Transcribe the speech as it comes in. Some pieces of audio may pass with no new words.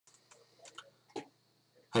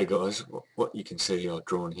Hey guys, what you can see I've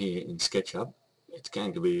drawn here in SketchUp, it's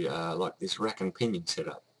going to be like this rack and pinion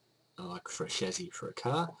setup, like for a chassis for a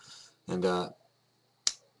car, and the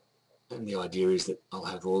idea is that I'll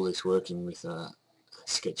have all this working with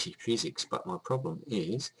SketchyPhysics, but my problem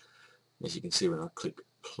is, as you can see when I click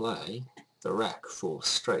play, the rack falls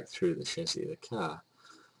straight through the chassis of the car.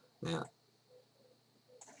 Now,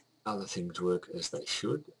 other things work as they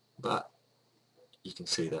should, but you can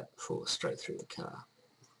see that falls straight through the car.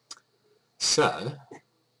 So,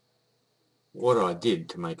 what I did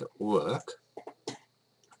to make it work,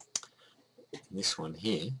 this one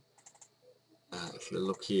here, if you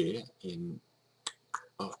look here,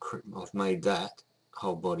 I've made that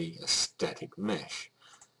whole body a static mesh,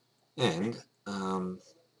 and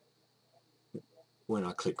when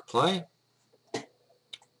I click play,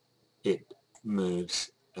 it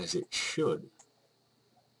moves as it should.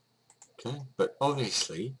 Okay, but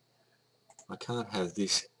obviously I can't have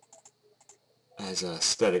this as a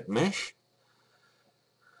static mesh,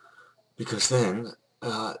 because then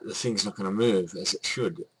the thing's not going to move as it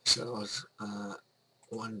should. So I was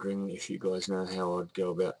wondering if you guys know how I'd go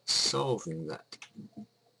about solving that.